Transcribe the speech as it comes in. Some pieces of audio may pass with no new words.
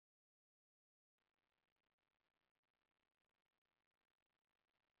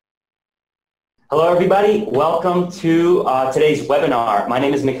Hello, everybody. Welcome to today's webinar. My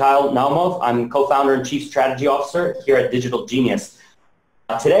name is Mikhail Naumov. I'm co-founder and chief strategy officer here at DigitalGenius.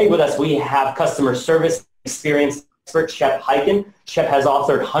 Today with us, we have customer service experience expert Shep Hyken. Shep has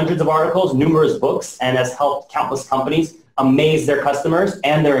authored hundreds of articles, numerous books, and has helped countless companies amaze their customers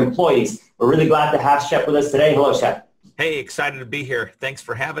and their employees. We're really glad to have Shep with us today. Hello, Shep. Hey, excited to be here. Thanks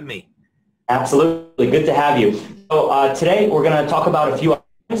for having me. Absolutely. Good to have you. So today we're going to talk about a few items.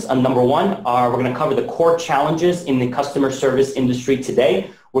 Number one, we're going to cover the core challenges in the customer service industry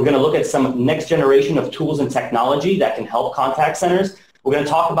today. We're going to look at some next generation of tools and technology that can help contact centers. We're going to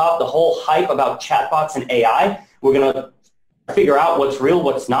talk about the whole hype about chatbots and AI. We're going to figure out what's real,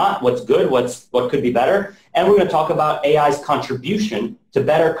 what's not, what's good, what could be better. And we're going to talk about AI's contribution to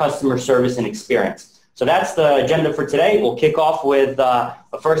better customer service and experience. So that's the agenda for today. We'll kick off with a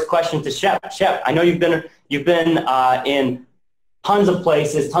first question to Shep. Shep, I know you've been in tons of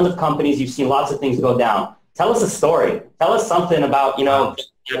places, tons of companies. You've seen lots of things go down. Tell us a story. Tell us something about,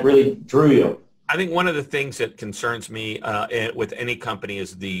 that really drew you. I think one of the things that concerns me with any company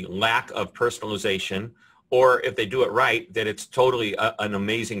is the lack of personalization, or if they do it right, that it's totally an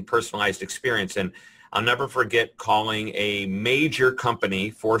amazing personalized experience. And I'll never forget calling a major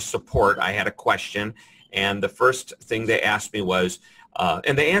company for support. I had a question, and the first thing they asked me was,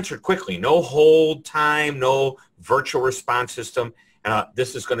 and they answered quickly, no hold time, no virtual response system.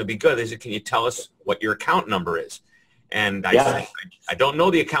 This is going to be good. They said, can you tell us what your account number is? And I said, I don't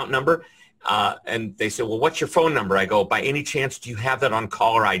know the account number. And they said, well, what's your phone number? I go, by any chance, do you have that on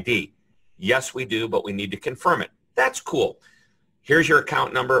caller ID? Yes, we do, but we need to confirm it. That's cool. Here's your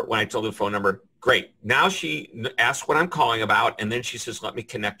account number. When I told her the phone number, great. Now she asks what I'm calling about, and then she says, let me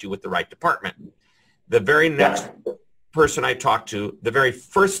connect you with the right department. The very next person I talk to, the very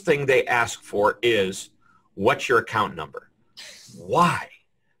first thing they ask for is, what's your account number? Why?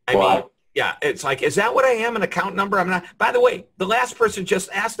 I mean, yeah, it's like, is that what I am, an account number? I'm not. By the way, the last person just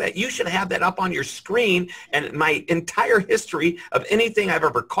asked that. You should have that up on your screen, and my entire history of anything I've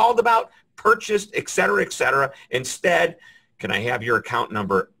ever called about, purchased, et cetera, et cetera. Instead, can I have your account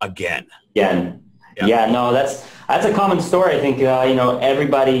number again? Yeah, no, that's a common story. I think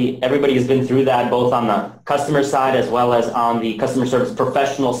everybody has been through that, both on the customer side as well as on the customer service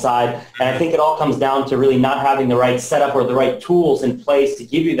professional side. And I think it all comes down to really not having the right setup or the right tools in place to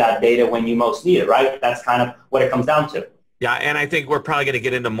give you that data when you most need it, right? That's kind of what it comes down to. Yeah, and I think we're probably going to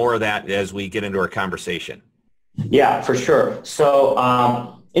get into more of that as we get into our conversation. Yeah, for sure.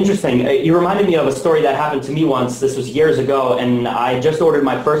 So interesting. You reminded me of a story that happened to me once. This was years ago, and I just ordered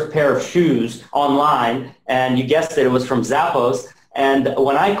my first pair of shoes online, and you guessed it, it was from Zappos. And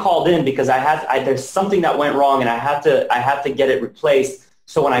when I called in, because there's something that went wrong, and I had to get it replaced.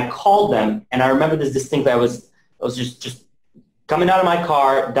 So when I called them, and I remember this distinctly, I was just coming out of my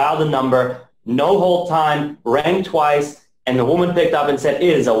car, dialed the number, no hold time, rang twice, and the woman picked up and said, "It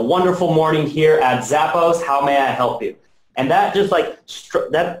is a wonderful morning here at Zappos. How may I help you?" And that just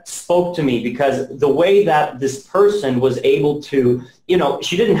that spoke to me, because the way that this person was able to,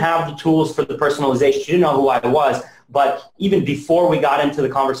 she didn't have the tools for the personalization. She didn't know who I was. But even before we got into the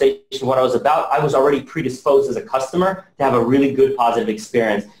conversation, what I was about, I was already predisposed as a customer to have a really good, positive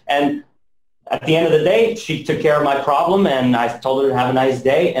experience. And at the end of the day, she took care of my problem, and I told her to have a nice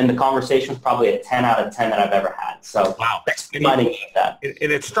day. And the conversation was probably a 10 out of 10 that I've ever had. So wow, thanks for reminding me of that.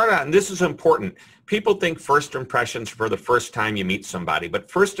 And it started out, and this is important. People think first impressions for the first time you meet somebody,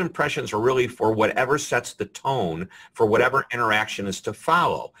 but first impressions are really for whatever sets the tone for whatever interaction is to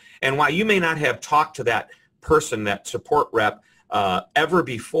follow. And while you may not have talked to that person, that support rep, ever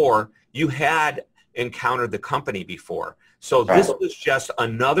before, you had encountered the company before. So this was just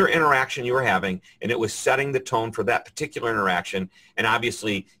another interaction you were having, and it was setting the tone for that particular interaction. And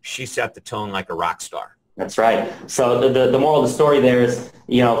obviously, she set the tone like a rock star. That's right. So the moral of the story there is,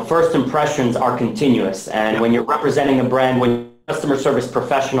 first impressions are continuous. And when you're representing a brand, when you're a customer service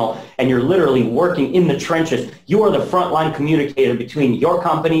professional, and you're literally working in the trenches, you are the frontline communicator between your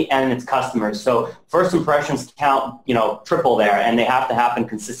company and its customers. So first impressions count, triple there, and they have to happen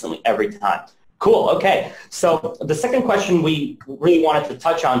consistently every time. Cool. Okay. So the second question we really wanted to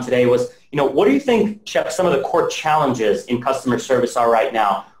touch on today was, what do you think, Shep, some of the core challenges in customer service are right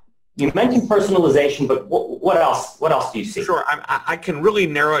now? You mentioned personalization, but what else? What else do you see? Sure. I can really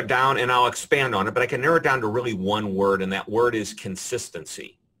narrow it down, and I'll expand on it, but I can narrow it down to really one word, and that word is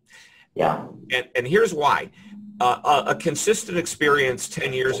consistency. Yeah. And here's why. A consistent experience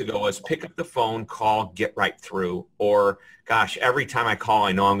 10 years ago was pick up the phone, call, get right through, or gosh, every time I call,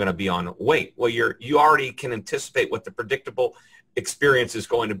 I know I'm going to be on wait. Well, you already can anticipate what the predictable experience is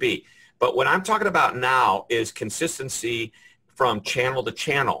going to be. But what I'm talking about now is consistency from channel to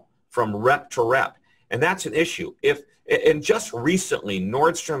channel, from rep to rep. And that's an issue. And just recently,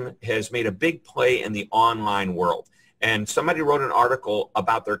 Nordstrom has made a big play in the online world. And somebody wrote an article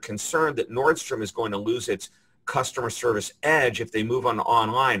about their concern that Nordstrom is going to lose its customer service edge if they move on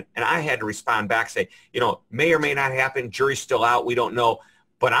online. And I had to respond back, say, may or may not happen. Jury's still out. We don't know.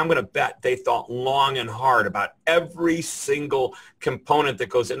 But I'm going to bet they thought long and hard about every single component that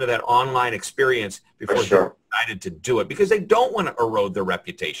goes into that online experience before they decided to do it, because they don't want to erode their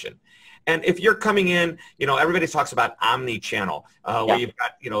reputation. And if you're coming in, everybody talks about omni-channel, where you've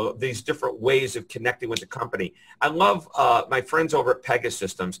got, these different ways of connecting with the company. I love my friends over at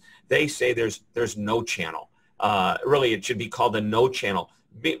Pegasystems. They say there's no channel. Really, it should be called a no channel,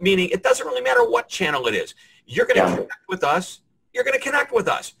 meaning it doesn't really matter what channel it is. You're going to connect with us. You're going to connect with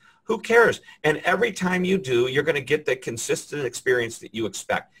us. Who cares? And every time you do, you're going to get the consistent experience that you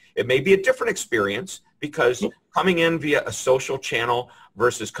expect. It may be a different experience because coming in via a social channel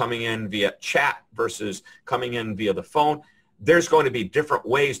versus coming in via chat versus coming in via the phone, there's going to be different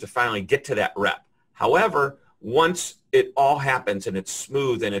ways to finally get to that rep. However, once it all happens and it's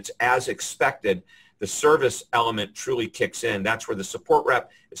smooth and it's as expected, the service element truly kicks in. That's where the support rep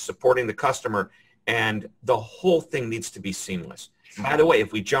is supporting the customer, and the whole thing needs to be seamless. By the way,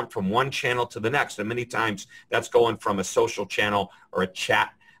 if we jump from one channel to the next, and many times that's going from a social channel or a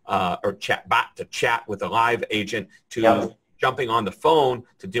chat or chat bot to chat with a live agent to jumping on the phone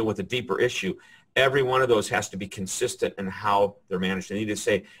to deal with a deeper issue. Every one of those has to be consistent in how they're managed. They need to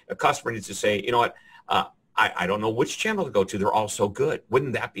say, a customer needs to say, you know what, I don't know which channel to go to. They're all so good.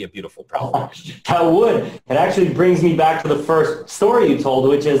 Wouldn't that be a beautiful problem? I would. It actually brings me back to the first story you told,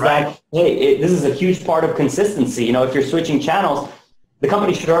 which is that, hey, this is a huge part of consistency. If you're switching channels, the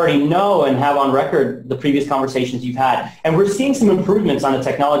company should already know and have on record the previous conversations you've had. And we're seeing some improvements on the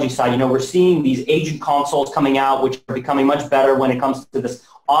technology side. We're seeing these agent consoles coming out, which are becoming much better when it comes to this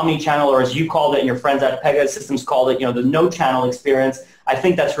omni-channel, or as you called it and your friends at Pegasystems called it, the no-channel experience. I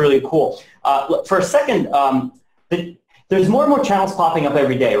think that's really cool. For a second, there's more and more channels popping up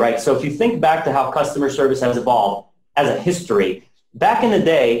every day, right? So if you think back to how customer service has evolved as a history, back in the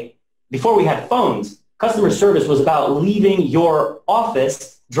day, before we had phones, customer service was about leaving your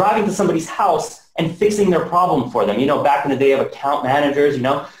office, driving to somebody's house, and fixing their problem for them. Back in the day of account managers,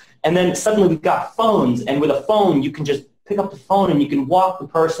 and then suddenly we've got phones, and with a phone, you can just pick up the phone and you can walk the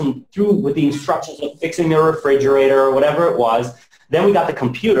person through with the instructions of fixing their refrigerator or whatever it was. Then we got the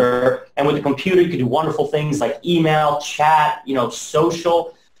computer, and with the computer, you could do wonderful things like email, chat,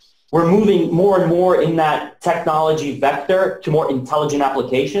 social. We're moving more and more in that technology vector to more intelligent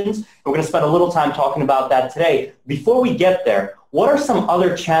applications. We're going to spend a little time talking about that today. Before we get there, what are some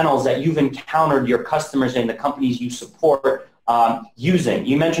other channels that you've encountered your customers and the companies you support using?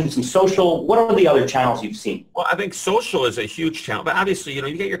 You mentioned some social. What are the other channels you've seen? Well, I think social is a huge channel, but obviously, you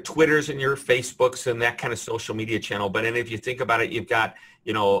get your Twitters and your Facebooks and that kind of social media channel. But then if you think about it, you've got,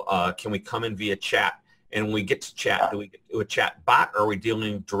 can we come in via chat? And when we get to chat, do we get to a chat bot, or are we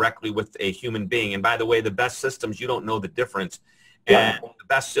dealing directly with a human being? And by the way, the best systems, you don't know the difference. And the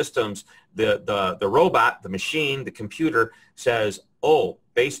best systems, the robot, the machine, the computer says, oh,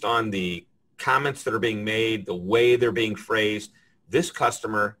 based on the comments that are being made, the way they're being phrased, this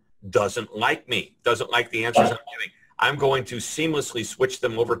customer doesn't like me, doesn't like the answers I'm giving. I'm going to seamlessly switch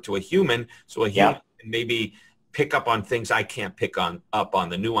them over to a human, so a human can maybe pick up on things I can't pick up on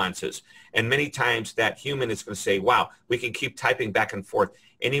the nuances. And many times that human is going to say, wow, we can keep typing back and forth.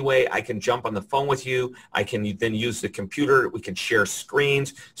 Anyway, I can jump on the phone with you. I can then use the computer. We can share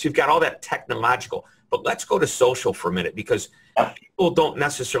screens. So you've got all that technological. But let's go to social for a minute, because people don't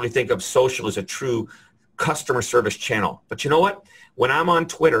necessarily think of social as a true customer service channel. But you know what? When I'm on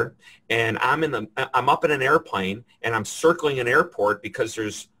Twitter and I'm up in an airplane and I'm circling an airport because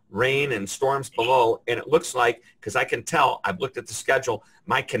there's rain and storms below, and it looks like, because I can tell, I've looked at the schedule,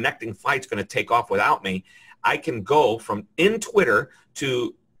 my connecting flight's going to take off without me, I can go from in Twitter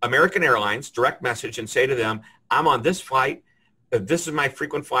to American Airlines, direct message, and say to them, I'm on this flight, this is my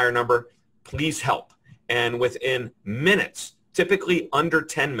frequent flyer number, please help. And within minutes, typically under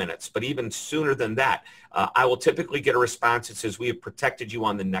 10 minutes, but even sooner than that, I will typically get a response that says, we have protected you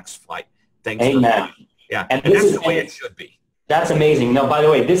on the next flight. Thanks. Amen. Yeah, and that's the way it should be. That's amazing. No, by the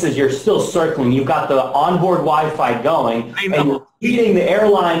way, you're still circling. You've got the onboard Wi-Fi going, and you're feeding the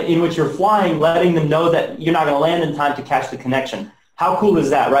airline in which you're flying, letting them know that you're not going to land in time to catch the connection. How cool is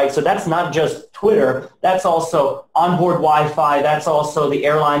that, right? So that's not just Twitter. That's also onboard Wi-Fi. That's also the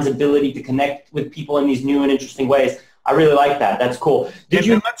airline's ability to connect with people in these new and interesting ways. I really like that. That's cool.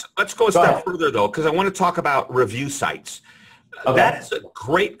 Let's go a step further, though, because I want to talk about review sites. Okay. That's a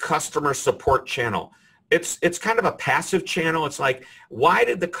great customer support channel. It's kind of a passive channel. It's like, why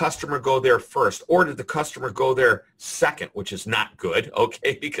did the customer go there first, or did the customer go there second, which is not good,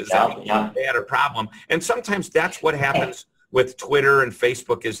 okay, because they had a problem. And sometimes that's what happens with Twitter and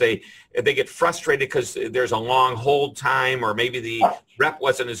Facebook, is they get frustrated because there's a long hold time, or maybe the rep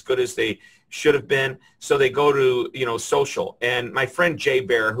wasn't as good as they should have been, so they go to social. And my friend Jay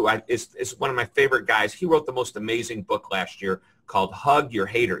Bear, who is one of my favorite guys, he wrote the most amazing book last year called Hug Your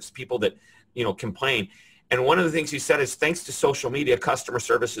Haters, people that complain. And one of the things he said is, thanks to social media, customer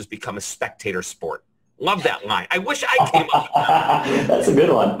service has become a spectator sport. Love that line. I wish I came up with that. That's a good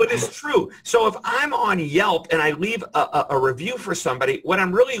one. But it's true. So if I'm on Yelp and I leave a review for somebody, what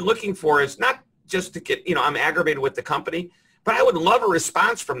I'm really looking for is not just to get, I'm aggravated with the company, but I would love a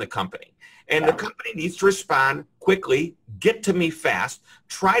response from the company. And the company needs to respond quickly, get to me fast,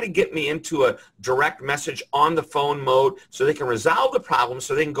 try to get me into a direct message on the phone mode so they can resolve the problem,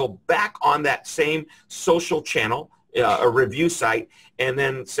 so they can go back on that same social channel, a review site, and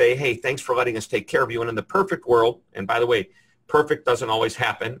then say, hey, thanks for letting us take care of you. And in the perfect world, and by the way, perfect doesn't always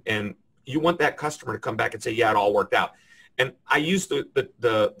happen, and you want that customer to come back and say, yeah, it all worked out. And I use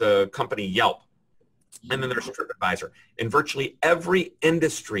the company Yelp. And then there's TripAdvisor. In virtually every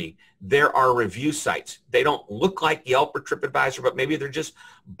industry, there are review sites. They don't look like Yelp or TripAdvisor, but maybe they're just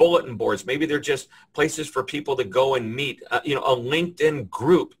bulletin boards. Maybe they're just places for people to go and meet. A LinkedIn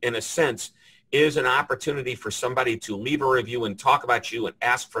group, in a sense, is an opportunity for somebody to leave a review and talk about you and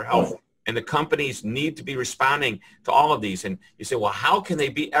ask for help. And the companies need to be responding to all of these. And you say, well, how can they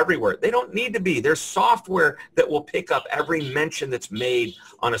be everywhere? They don't need to be. There's software that will pick up every mention that's made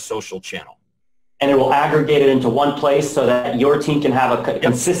on a social channel. And it will aggregate it into one place so that your team can have a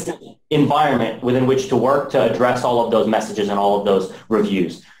consistent environment within which to work to address all of those messages and all of those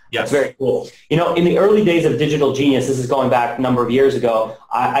reviews. Yes. That's very cool. In the early days of DigitalGenius, this is going back a number of years ago,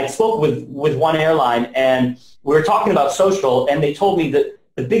 I spoke with one airline, and we were talking about social, and they told me that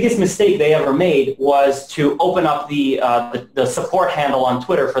the biggest mistake they ever made was to open up the support handle on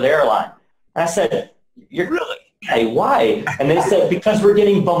Twitter for the airline. And I said, "You're really? Hey, why?" And they said, because we're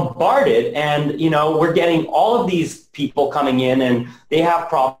getting bombarded, and we're getting all of these people coming in, and they have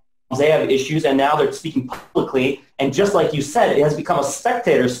problems, they have issues, and now they're speaking publicly. And just like you said, it has become a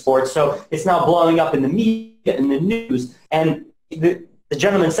spectator sport, so it's now blowing up in the media, in the news. And the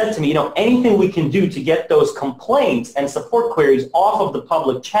gentleman said to me, anything we can do to get those complaints and support queries off of the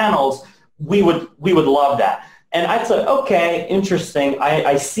public channels, we would love that. And I said, okay, interesting.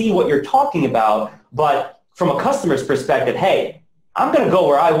 I see what you're talking about, but from a customer's perspective, hey, I'm going to go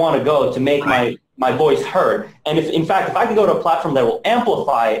where I want to go to make my voice heard. And in fact, if I can go to a platform that will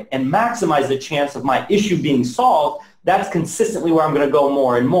amplify and maximize the chance of my issue being solved, that's consistently where I'm going to go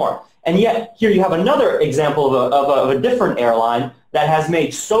more and more. And yet, here you have another example of a different airline that has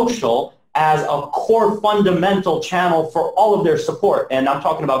made social as a core fundamental channel for all of their support. And I'm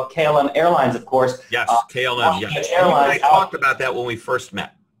talking about KLM Airlines, of course. Yes, KLM. Yes. Airlines. I talked about that when we first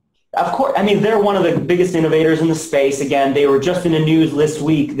met. Of course. I mean, they're one of the biggest innovators in the space. Again, they were just in the news this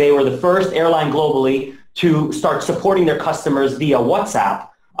week. They were the first airline globally to start supporting their customers via WhatsApp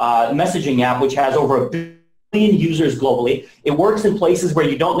messaging app, which has over 1 billion users globally. It works in places where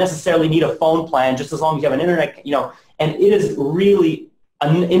you don't necessarily need a phone plan, just as long as you have an internet, and it is really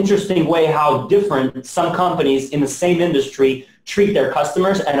an interesting way how different some companies in the same industry treat their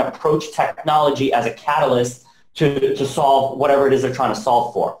customers and approach technology as a catalyst to solve whatever it is they're trying to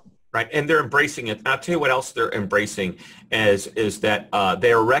solve for. Right, and they're embracing it. I'll tell you what else they're embracing is that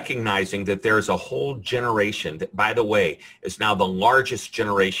they're recognizing that there's a whole generation that, by the way, is now the largest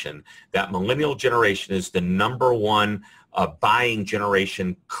generation. That millennial generation is the #1 buying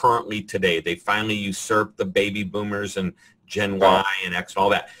generation currently today. They finally usurped the baby boomers and Gen Y and X and all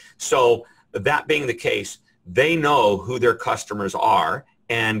that. So that being the case, they know who their customers are.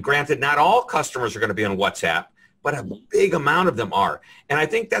 And granted, not all customers are going to be on WhatsApp, but a big amount of them are. And I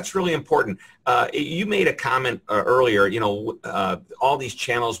think that's really important. You made a comment earlier, all these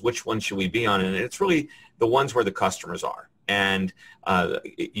channels, which one should we be on? And it's really the ones where the customers are. And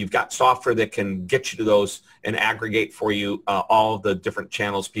you've got software that can get you to those and aggregate for you all the different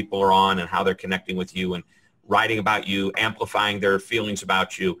channels people are on and how they're connecting with you and writing about you, amplifying their feelings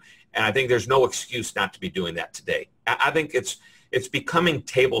about you. And I think there's no excuse not to be doing that today. I think it's becoming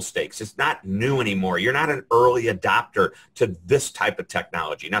table stakes. It's not new anymore. You're not an early adopter to this type of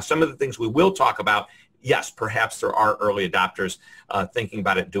technology. Now, some of the things we will talk about, yes, perhaps there are early adopters thinking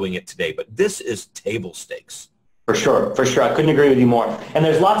about it, doing it today, but this is table stakes. For sure, for sure. I couldn't agree with you more. And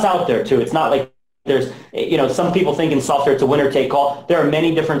there's lots out there too. It's not like There's, some people think in software it's a winner take all. There are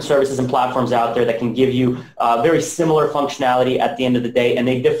many different services and platforms out there that can give you very similar functionality at the end of the day, and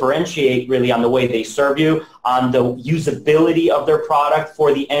they differentiate really on the way they serve you, on the usability of their product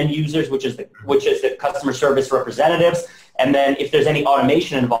for the end users, which is the customer service representatives, and then if there's any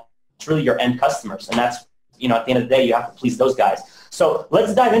automation involved, it's really your end customers, and that's, at the end of the day, you have to please those guys. So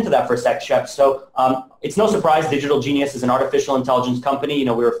let's dive into that for a sec, Shep. So it's no surprise DigitalGenius is an artificial intelligence company.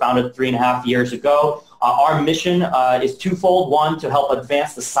 We were founded 3.5 years ago. Our mission is twofold. One, to help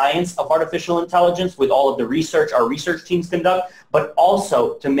advance the science of artificial intelligence with all of the research our research teams conduct, but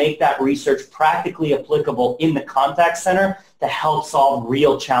also to make that research practically applicable in the contact center to help solve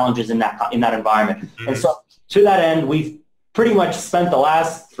real challenges in that environment. Mm-hmm. And so to that end, we've pretty much spent the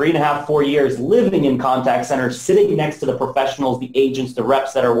last 3.5, 4 years living in contact centers, sitting next to the professionals, the agents, the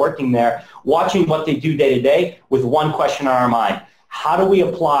reps that are working there, watching what they do day to day with one question on our mind. How do we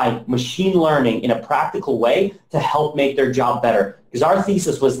apply machine learning in a practical way to help make their job better? Because our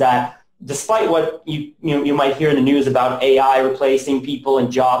thesis was that despite what you might hear in the news about AI replacing people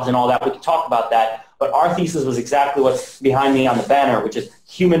and jobs and all that, we can talk about that, but our thesis was exactly what's behind me on the banner, which is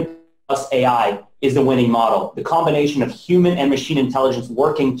human plus AI is the winning model. The combination of human and machine intelligence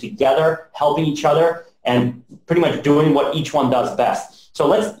working together, helping each other, and pretty much doing what each one does best.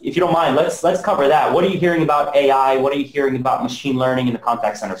 So if you don't mind, let's cover that. What are you hearing about AI? What are you hearing about machine learning in the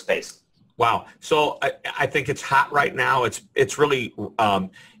contact center space? Wow. So I think it's hot right now. It's really,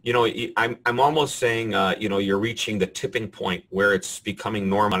 I'm almost saying, you're reaching the tipping point where it's becoming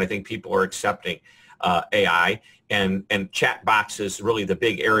normal. And I think people are accepting AI. And chat box is really the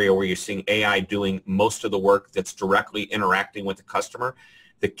big area where you're seeing AI doing most of the work that's directly interacting with the customer.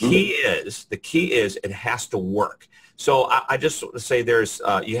 The key is it has to work. So I just want to say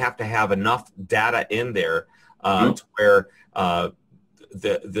you have to have enough data in there to where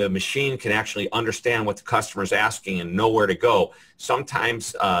the machine can actually understand what the customer is asking and know where to go.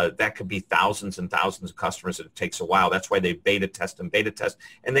 Sometimes that could be thousands and thousands of customers, and it takes a while. That's why they beta test, and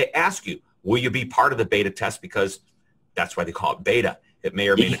they ask you, will you be part of the beta test? Because that's why they call it beta. It may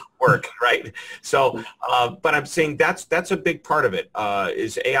or may not work, right? So, but I'm saying that's a big part of it.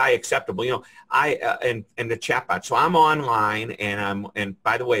 Is AI acceptable? And the chatbot. So I'm online, and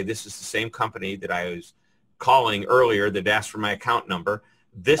by the way, this is the same company that I was calling earlier that asked for my account number.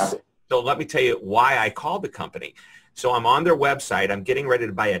 So let me tell you why I called the company. So I'm on their website. I'm getting ready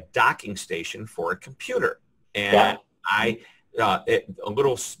to buy a docking station for a computer, and a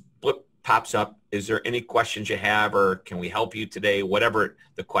little split pops up. Is there any questions you have, or can we help you today? Whatever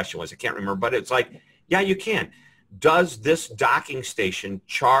the question was, I can't remember, but it's like, yeah, you can. Does this docking station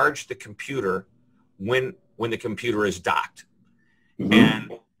charge the computer when the computer is docked? Mm-hmm.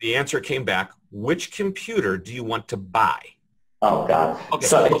 And the answer came back, which computer do you want to buy? Oh, God. Okay.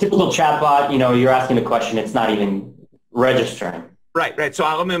 So a typical chatbot, you're asking a question, it's not even registering. Right.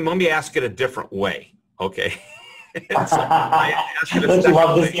 So let me ask it a different way, okay? So Don't you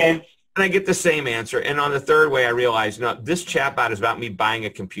love this game? And I get the same answer. And on the third way, I realize, this chatbot is about me buying a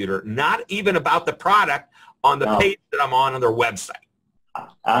computer, not even about the product on the page that I'm on their website.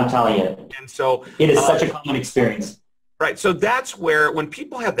 I'm telling you. And so it is such a common experience. Right. So that's where, when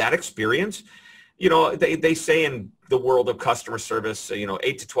people have that experience, they say in the world of customer service,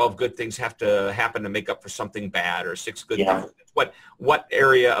 8 to 12 good things have to happen to make up for something bad, or 6 good things. What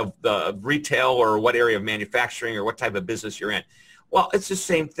area of the retail, or what area of manufacturing, or what type of business you're in? Well, it's the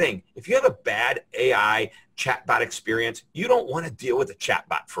same thing. If you have a bad AI chatbot experience, you don't want to deal with a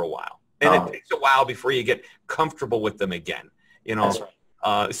chatbot for a while. And it takes a while before you get comfortable with them again. That's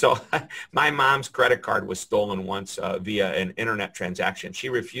right. So my mom's credit card was stolen once via an internet transaction. She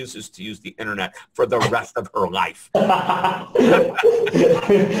refuses to use the internet for the rest of her life.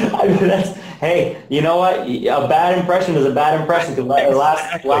 Hey, you know what? A bad impression is a bad impression. It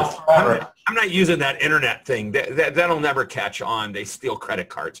lasts forever. I'm not using that internet thing. That'll never catch on. They steal credit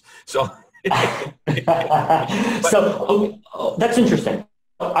cards. So, that's interesting.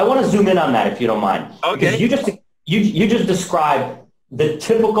 I want to zoom in on that, if you don't mind. Okay. You just described the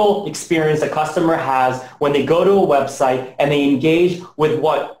typical experience a customer has when they go to a website and they engage with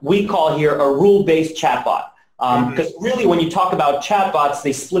what we call here a rule-based chatbot. Because really, when you talk about chatbots,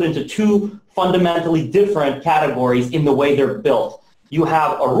 they split into 2 fundamentally different categories in the way they're built. You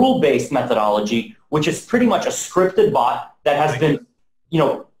have a rule-based methodology, which is pretty much a scripted bot that has been,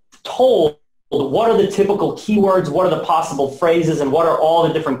 told what are the typical keywords, what are the possible phrases, and what are all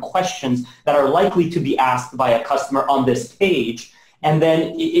the different questions that are likely to be asked by a customer on this page. And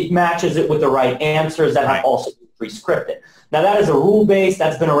then it matches it with the right answers that have also been pre-scripted. Now, that is a rule-based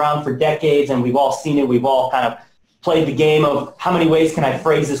that's been around for decades, and we've all seen it. We've all kind of played the game of how many ways can I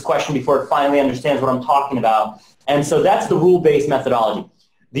phrase this question before it finally understands what I'm talking about. And so that's the rule-based methodology.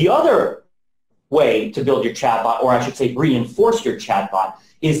 The other way to build your chatbot, or I should say reinforce your chatbot,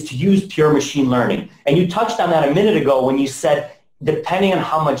 is to use pure machine learning. And you touched on that a minute ago when you said depending on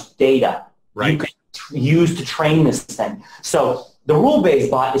how much data you can use to train this thing. So the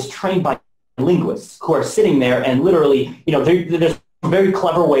rule-based bot is trained by linguists who are sitting there and literally, there's very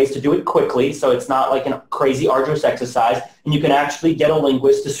clever ways to do it quickly, so it's not like a crazy arduous exercise, and you can actually get a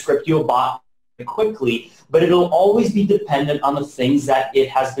linguist to script you a bot quickly, but it'll always be dependent on the things that it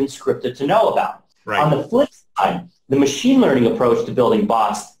has been scripted to know about. Right. On the flip side, the machine learning approach to building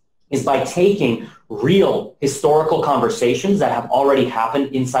bots is by taking real historical conversations that have already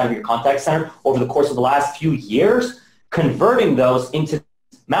happened inside of your contact center over the course of the last few years, converting those into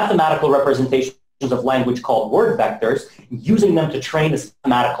mathematical representations of language called word vectors, using them to train this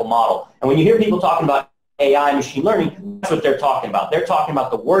mathematical model. And when you hear people talking about AI machine learning, that's what they're talking about. They're talking about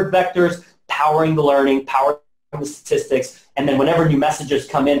the word vectors, powering the learning, powering the statistics, and then whenever new messages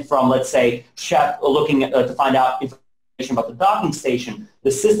come in from, let's say, Shep looking to find out information about the docking station,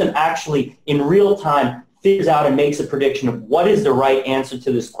 the system actually in real time figures out and makes a prediction of what is the right answer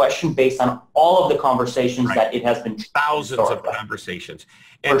to this question based on all of the conversations that it has been. Thousands of conversations.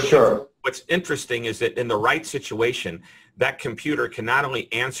 And for sure. What's interesting is that in the right situation, that computer can not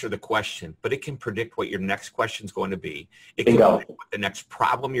only answer the question, but it can predict what your next question is going to be. It can predict what the next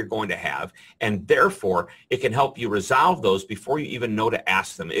problem you're going to have, and therefore it can help you resolve those before you even know to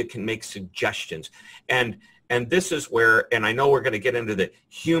ask them. It can make suggestions. And this is where, and I know we're going to get into the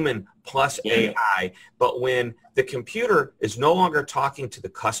human plus AI, but when the computer is no longer talking to the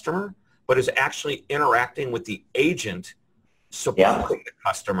customer, but is actually interacting with the agent supporting the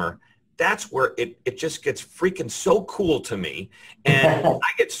customer, that's where it just gets freaking so cool to me. And I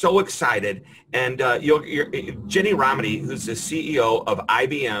get so excited. And Jenny Romney, who's the CEO of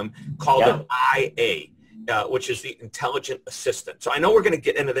IBM, called it IA, which is the intelligent assistant. So I know we're going to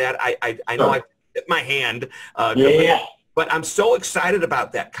get into that. I know I hit my hand. But I'm so excited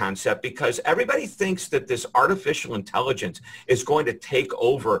about that concept because everybody thinks that this artificial intelligence is going to take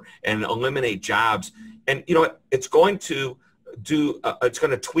over and eliminate jobs. And you know what? It's going to it's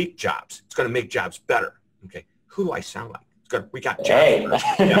going to tweak jobs. It's going to make jobs better. Okay. Who do I sound like? We got jobs.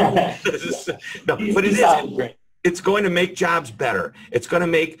 No, but it is great. It's going to make jobs better. It's going to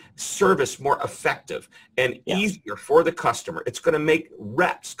make service more effective and easier for the customer. It's going to make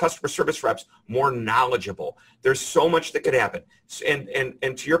customer service reps, more knowledgeable. There's so much that could happen.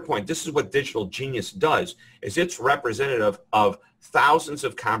 And to your point, this is what DigitalGenius does, is it's representative of thousands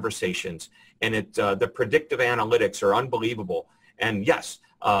of conversations, and the predictive analytics are unbelievable. And yes,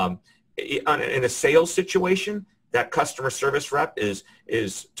 in a sales situation, that customer service rep is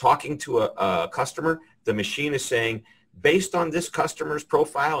talking to a customer. The machine is saying, based on this customer's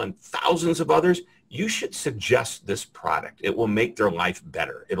profile and thousands of others, you should suggest this product. It will make their life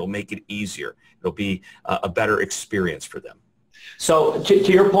better. It'll make it easier. It'll be a better experience for them. So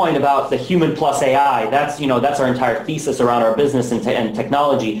to your point about the human plus AI, that's our entire thesis around our business and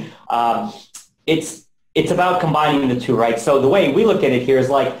technology. It's about combining the two, right? So the way we look at it here is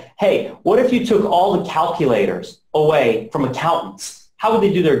like, hey, what if you took all the calculators away from accountants? How would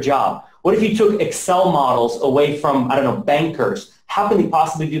they do their job? What if you took Excel models away from, bankers? How can they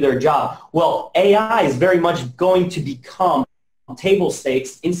possibly do their job? Well, AI is very much going to become table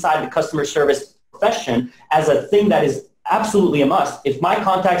stakes inside the customer service profession as a thing that is absolutely a must. If my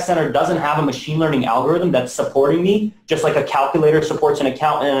contact center doesn't have a machine learning algorithm that's supporting me, just like a calculator supports an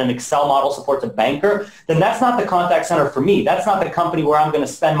accountant and an Excel model supports a banker, then that's not the contact center for me. That's not the company where I'm going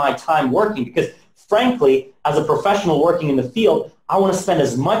to spend my time working because, frankly, as a professional working in the field, I want to spend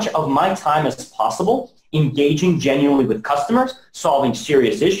as much of my time as possible engaging genuinely with customers, solving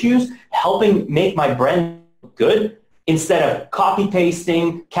serious issues, helping make my brand look good, instead of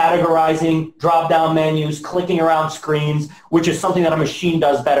copy-pasting, categorizing, drop-down menus, clicking around screens, which is something that a machine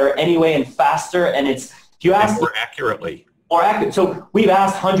does better anyway and faster. And if you ask more accurately. More accurate. So we've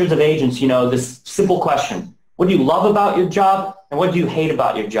asked hundreds of agents, this simple question: what do you love about your job, and what do you hate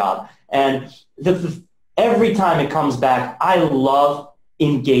about your job? And every time it comes back, I love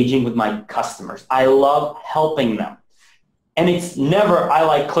engaging with my customers. I love helping them. And it's never, I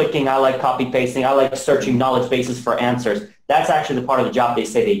like clicking, I like copy-pasting, I like searching knowledge bases for answers. That's actually the part of the job they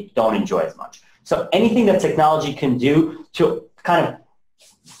say they don't enjoy as much. So anything that technology can do to kind of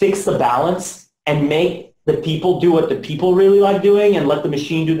fix the balance and make the people do what the people really like doing and let the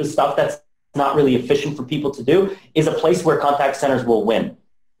machine do the stuff that's not really efficient for people to do is a place where contact centers will win.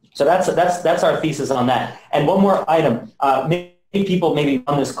 So that's our thesis on that. And one more item. people maybe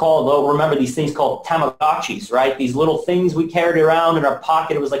on this call, they'll remember these things called Tamagotchis, right? These little things we carried around in our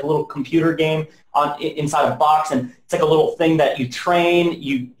pocket. It was like a little computer game inside a box, and it's like a little thing that you train,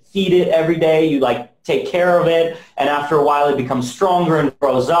 you feed it every day, you like take care of it, and after a while it becomes stronger and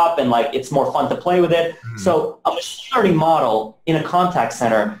grows up, and like it's more fun to play with it. Mm-hmm. So a machine learning model in a contact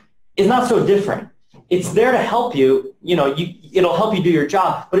center is not so different. It's there to help you, it'll help you do your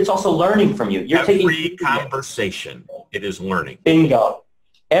job, but it's also learning from you. You're taking conversation, it is learning. Bingo.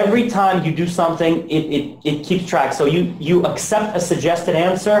 Every time you do something, it keeps track. So you accept a suggested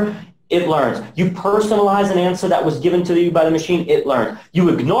answer, it learns. You personalize an answer that was given to you by the machine, it learns. You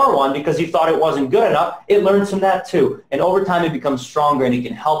ignore one because you thought it wasn't good enough, it learns from that too. And over time it becomes stronger and it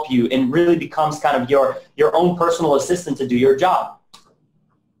can help you and really becomes kind of your own personal assistant to do your job.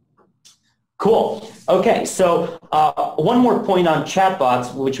 Cool. Okay, so one more point on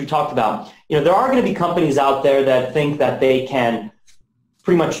chatbots, which we talked about. There are going to be companies out there that think that they can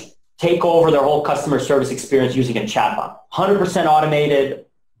pretty much take over their whole customer service experience using a chatbot. 100% automated,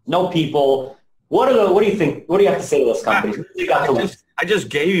 no people. What do you think? What do you have to say to those companies? I just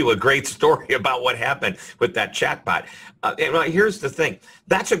gave you a great story about what happened with that chatbot. Here's the thing.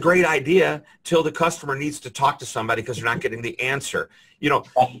 That's a great idea till the customer needs to talk to somebody because they're not getting the answer.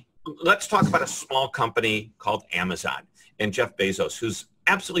 Let's talk about a small company called Amazon and Jeff Bezos, who's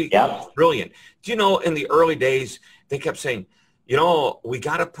absolutely brilliant. Do you know, in the early days, they kept saying, we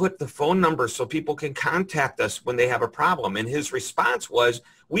got to put the phone number so people can contact us when they have a problem. And his response was,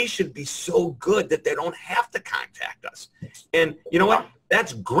 we should be so good that they don't have to contact us. And you know what?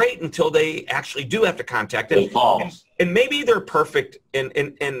 That's great until they actually do have to contact us. And maybe they're perfect, and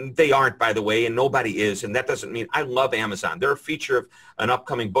they aren't, by the way, and nobody is. And that doesn't mean I love Amazon. They're a feature of an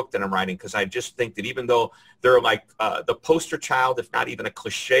upcoming book that I'm writing because I just think that even though they're like the poster child, if not even a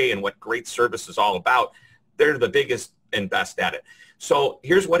cliche in what great service is all about, they're the biggest and best at it. So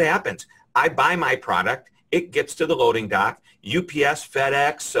here's what happens. I buy my product. It gets to the loading dock. UPS,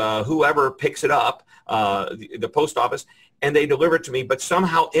 FedEx, whoever picks it up, the post office, and they deliver it to me. But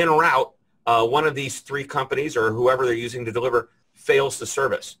somehow en route, one of these three companies or whoever they're using to deliver fails the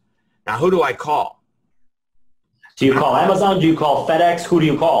service. Now, who do I call? Do you call Amazon? Do you call FedEx? Who do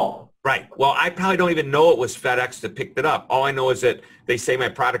you call? Right. Well, I probably don't even know it was FedEx that picked it up. All I know is that they say my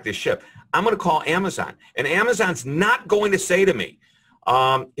product is shipped. I'm going to call Amazon. And Amazon's not going to say to me,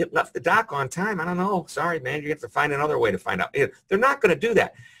 it left the dock on time. I don't know. Sorry, man. You have to find another way to find out. They're not going to do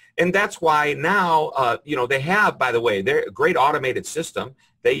that. And that's why now, they have, by the way, they're a great automated system.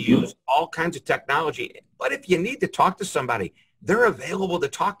 They use all kinds of technology. But if you need to talk to somebody, they're available to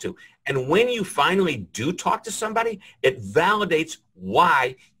talk to. And when you finally do talk to somebody, it validates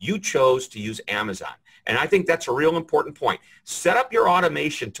why you chose to use Amazon. And I think that's a real important point. Set up your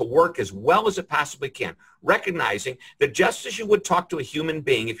automation to work as well as it possibly can, recognizing that just as you would talk to a human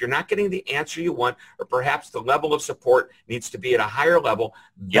being, if you're not getting the answer you want, or perhaps the level of support needs to be at a higher level,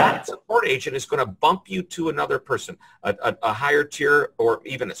 that support agent is going to bump you to another person, a higher tier, or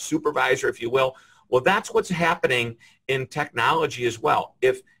even a supervisor, if you will. Well, that's what's happening in technology as well.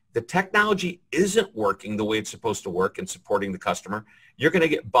 If the technology isn't working the way it's supposed to work and supporting the customer, you're going to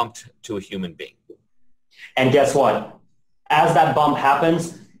get bumped to a human being. And guess what? As that bump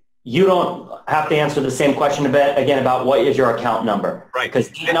happens, you don't have to answer the same question again about what is your account number. Right. Because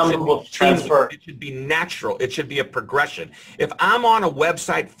the number will transfer. It should be natural. It should be a progression. If I'm on a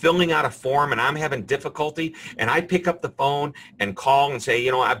website filling out a form and I'm having difficulty and I pick up the phone and call and say,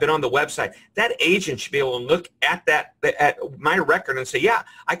 I've been on the website, that agent should be able to look at at my record and say, yeah,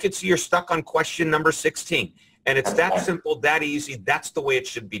 I could see you're stuck on question number 16. And it's that simple, that easy. That's the way it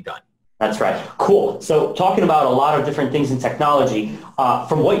should be done. That's right. Cool. So talking about a lot of different things in technology,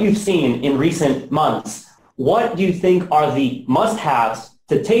 from what you've seen in recent months, what do you think are the must-haves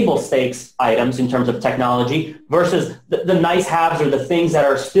to table stakes items in terms of technology versus the nice-haves or the things that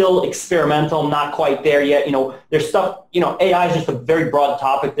are still experimental, not quite there yet? There's stuff, AI is just a very broad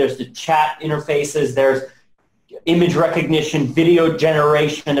topic. There's the chat interfaces, there's image recognition, video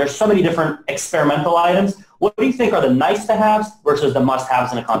generation. There's so many different experimental items. What do you think are the nice-to-haves versus the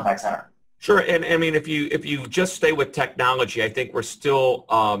must-haves in a contact center? Sure, and I mean, if you just stay with technology, I think we're still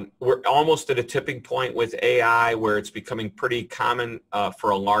we're almost at a tipping point with AI where it's becoming pretty common for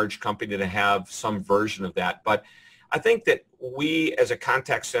a large company to have some version of that. But I think that we, as a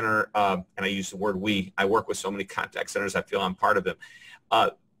contact center, and I use the word we, I work with so many contact centers, I feel I'm part of them.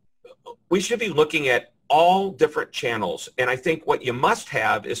 We should be looking at all different channels, and I think what you must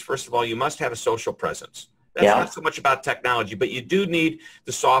have is, first of all, you must have a social presence. That's not so much about technology, but you do need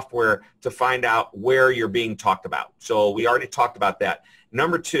the software to find out where you're being talked about. So we already talked about that.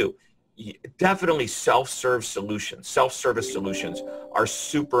 Number two, Definitely self-service solutions are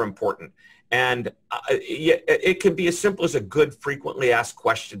super important. And it can be as simple as a good frequently asked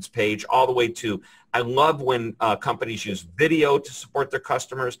questions page all the way to, I love when companies use video to support their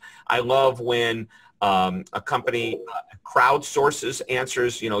customers. I love when a company crowdsources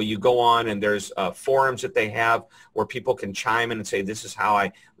answers. You go on and there's forums that they have where people can chime in and say, this is how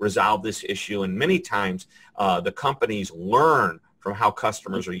I resolve this issue. And many times the companies learn from how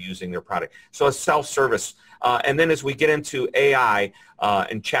customers are using their product. So it's self-service. And then as we get into AI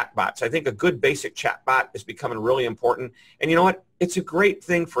and chatbots, I think a good basic chatbot is becoming really important. And you know what? It's a great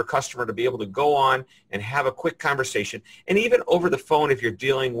thing for a customer to be able to go on and have a quick conversation. And even over the phone, if you're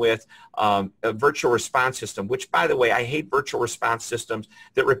dealing with a virtual response system, which, by the way, I hate virtual response systems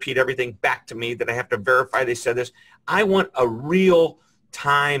that repeat everything back to me, that I have to verify they said this. I want a real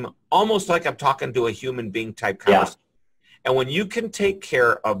time, almost like I'm talking to a human being type conversation. Yeah. And when you can take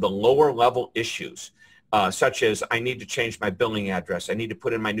care of the lower level issues, such as I need to change my billing address, I need to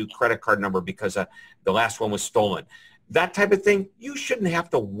put in my new credit card number because the last one was stolen, that type of thing, you shouldn't have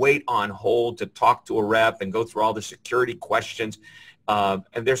to wait on hold to talk to a rep and go through all the security questions. And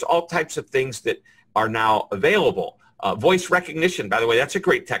there's all types of things that are now available. Voice recognition, by the way, that's a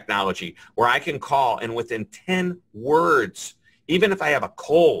great technology where I can call and within 10 words, even if I have a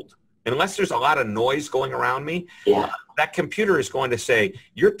cold, unless there's a lot of noise going around me, that computer is going to say,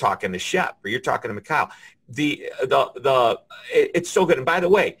 you're talking to Shep or you're talking to Mikhail. It's so good. And by the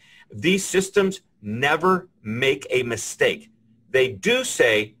way, these systems never make a mistake. They do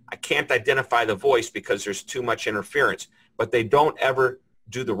say, I can't identify the voice because there's too much interference, but they don't ever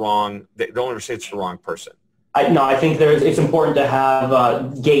do they don't ever say it's the wrong person. I think it's important to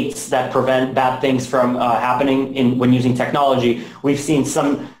have gates that prevent bad things from happening when using technology. We've seen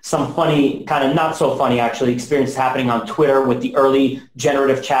some funny, kind of not so funny actually, experiences happening on Twitter with the early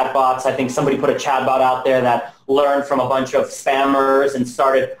generative chatbots. I think somebody put a chatbot out there that learned from a bunch of spammers and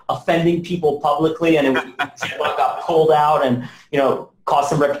started offending people publicly, and the chatbot got pulled out and caused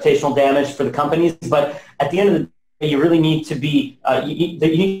some reputational damage for the companies. But at the end of the day, you really need to be, you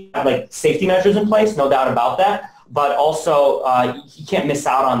need to have like safety measures in place, no doubt about that. But also, you can't miss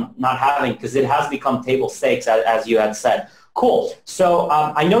out on not having, because it has become table stakes, as you had said. Cool. So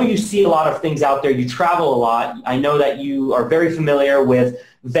I know you see a lot of things out there. You travel a lot. I know that you are very familiar with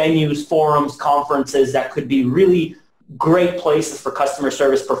venues, forums, conferences that could be really great places for customer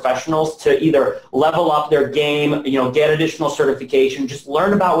service professionals to either level up their game, get additional certification, just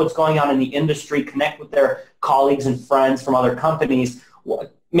learn about what's going on in the industry, connect with their colleagues and friends from other companies.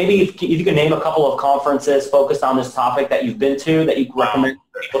 Maybe if you can name a couple of conferences focused on this topic that you've been to that you recommend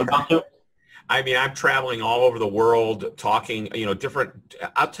people to come to. I mean, I'm traveling all over the world talking, different,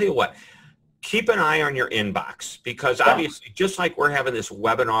 I'll tell you what, keep an eye on your inbox, because obviously, just like we're having this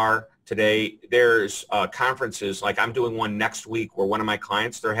webinar today, there's conferences, like I'm doing one next week where one of my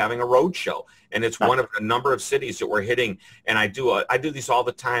clients, they're having a road show, and it's one of a number of cities that we're hitting. And I do these all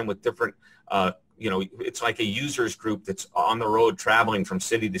the time with different, it's like a users group that's on the road traveling from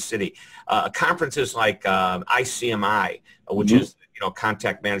city to city. Conferences like ICMI, which is,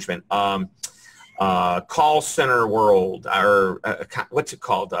 contact management, call center world, or what's it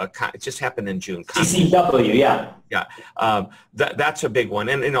called? It just happened in June. CCW, yeah. Yeah, that's a big one.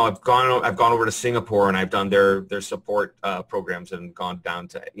 And I've gone over to Singapore and I've done their support programs, and gone down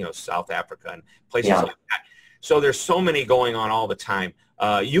to South Africa and places like that. So there's so many going on all the time.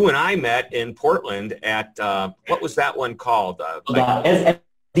 You and I met in Portland at what was that one called?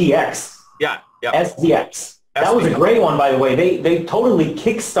 SDX. Yeah. SDX. That was a great one, by the way. They totally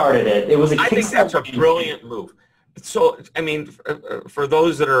kickstarted it. It was a I think that's a brilliant move. So, I mean, for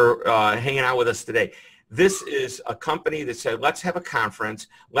those that are hanging out with us today, this is a company that said, let's have a conference.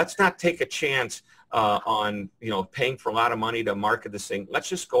 Let's not take a chance on, paying for a lot of money to market this thing. Let's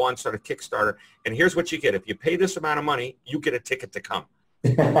just go on, start a Kickstarter. And here's what you get. If you pay this amount of money, you get a ticket to come.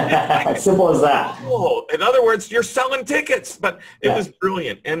 Simple as that. Cool. In other words, you're selling tickets, but it was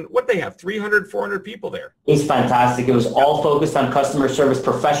brilliant. And what they have, 300, 400 people there. It was fantastic. It was all focused on customer service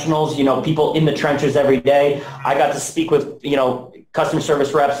professionals, people in the trenches every day. I got to speak with, customer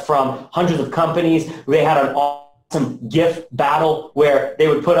service reps from hundreds of companies. They had an awesome GIF battle where they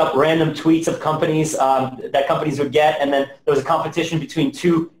would put up random tweets of companies that companies would get. And then there was a competition between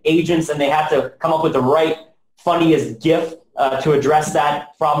two agents, and they had to come up with the right funniest GIF to address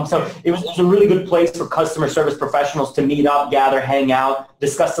that problem. So it was a really good place for customer service professionals to meet up, gather, hang out,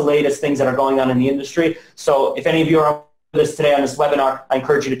 discuss the latest things that are going on in the industry. So if any of you are with us today on this webinar, I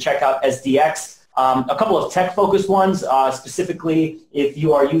encourage you to check out SDX. A couple of tech-focused ones, specifically if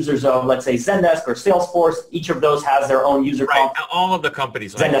you are users of, let's say, Zendesk or Salesforce. Each of those has their own user Right. All of the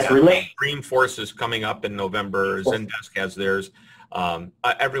companies like Zendesk that. Relate. Dreamforce is coming up in November. Zendesk has theirs.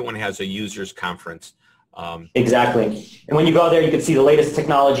 Everyone has a users conference. Exactly. And when you go there, you can see the latest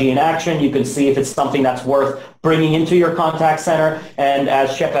technology in action. You can see if it's something that's worth bringing into your contact center. And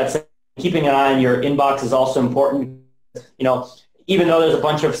as Shep had said, keeping an eye on your inbox is also important. You know, even though there's a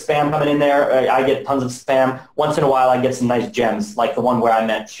bunch of spam coming in there, I get tons of spam. Once in a while, I get some nice gems, like the one where I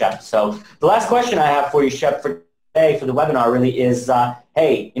met Shep. So the last question I have for you, Shep, for today, for the webinar, really is,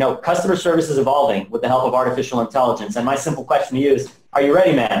 hey, you know, customer service is evolving with the help of artificial intelligence. And my simple question to you is, are you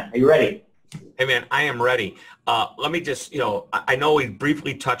ready, man? Are you ready? Hey, man, I am ready. Let me just, you know, I know we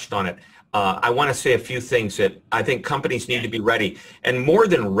briefly touched on it. I want to say a few things that I think companies need to be ready. And more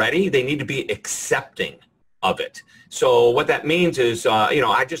than ready, they need to be accepting of it. So what that means is, you know,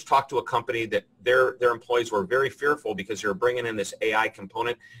 I just talked to a company that their employees were very fearful because they were bringing in this AI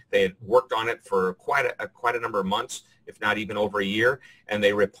component. They had worked on it for quite a number of months, if not even over a year, and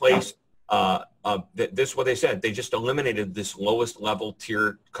they replaced this is what they said. They just eliminated this lowest level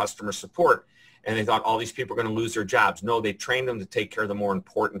tier customer support, and they thought all these people are going to lose their jobs. No, they trained them to take care of the more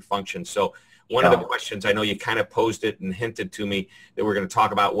important functions. So one of the questions, I know you kind of posed it and hinted to me that we're going to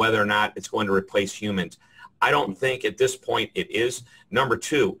talk about whether or not it's going to replace humans. I don't think at this point it is. Number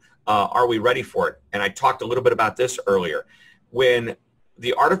two, are we ready for it? And I talked a little bit about this earlier. When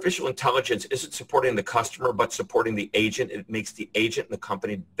the artificial intelligence isn't supporting the customer but supporting the agent, it makes the agent and the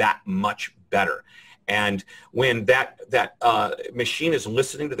company that much better. And when that machine is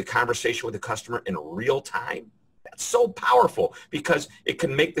listening to the conversation with the customer in real time, that's so powerful because it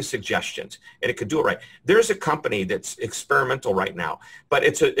can make the suggestions and it can do it right. There's a company that's experimental right now, but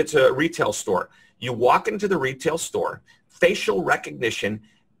it's a retail store. You walk into the retail store, facial recognition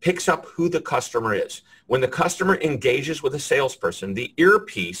picks up who the customer is. When the customer engages with a salesperson, the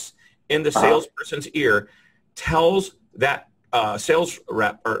earpiece in the salesperson's ear tells that sales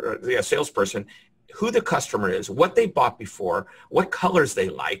rep or salesperson who the customer is, what they bought before, what colors they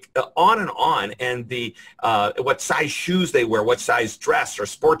like, on, and the what size shoes they wear, what size dress or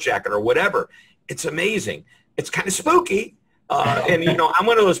sport jacket or whatever. It's amazing. It's kind of spooky. And, you know, I'm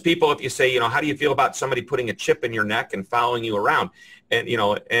one of those people, if you say, you know, how do you feel about somebody putting a chip in your neck and following you around? And, you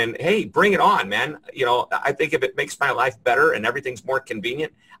know, and hey, bring it on, man. You know, I think if it makes my life better and everything's more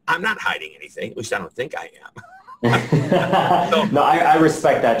convenient, I'm not hiding anything. At least I don't think I am. So, no, I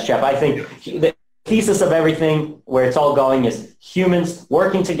respect that, Shep. I think the thesis of everything, where it's all going, is humans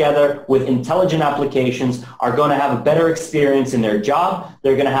working together with intelligent applications are going to have a better experience in their job.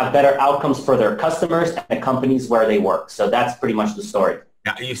 They're going to have better outcomes for their customers and the companies where they work. So that's pretty much the story.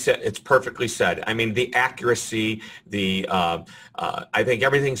 Yeah, you said it's perfectly said. I mean, the accuracy, I think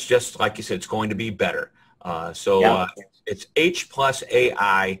everything's just like you said. It's going to be better. It's H plus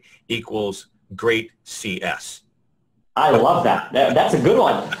AI equals great CS. I love that. That's a good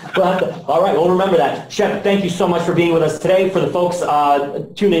one. All right, we'll remember that. Shep, thank you so much for being with us today. For the folks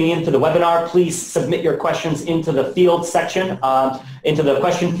tuning into the webinar, please submit your questions into the field section, into the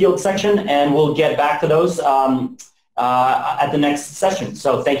question field section, and we'll get back to those at the next session.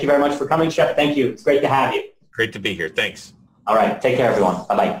 So thank you very much for coming, Shep. Thank you. It's great to have you. Great to be here. Thanks. All right. Take care, everyone.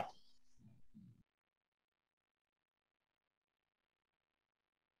 Bye-bye.